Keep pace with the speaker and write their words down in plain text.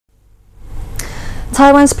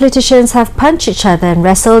Taiwan's politicians have punched each other and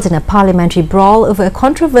wrestled in a parliamentary brawl over a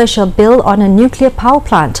controversial bill on a nuclear power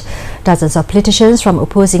plant. Dozens of politicians from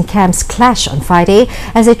opposing camps clashed on Friday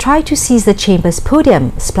as they tried to seize the chamber's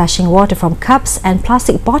podium, splashing water from cups and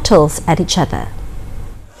plastic bottles at each other.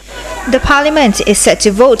 The parliament is set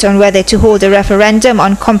to vote on whether to hold a referendum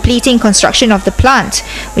on completing construction of the plant,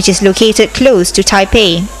 which is located close to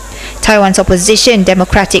Taipei. Taiwan's opposition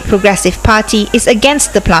Democratic Progressive Party is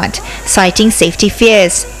against the plant, citing safety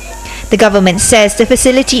fears. The government says the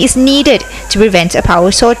facility is needed to prevent a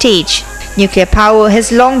power shortage. Nuclear power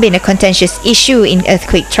has long been a contentious issue in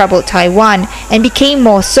earthquake-troubled Taiwan and became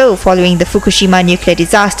more so following the Fukushima nuclear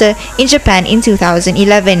disaster in Japan in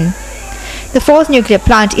 2011. The fourth nuclear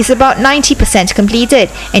plant is about 90% completed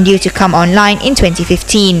and due to come online in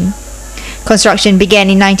 2015. Construction began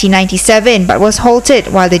in 1997 but was halted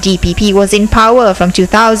while the DPP was in power from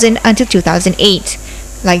 2000 until 2008.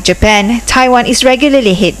 Like Japan, Taiwan is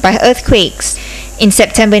regularly hit by earthquakes. In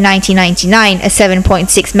September 1999, a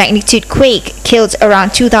 7.6 magnitude quake killed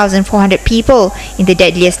around 2,400 people in the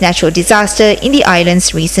deadliest natural disaster in the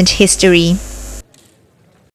island's recent history.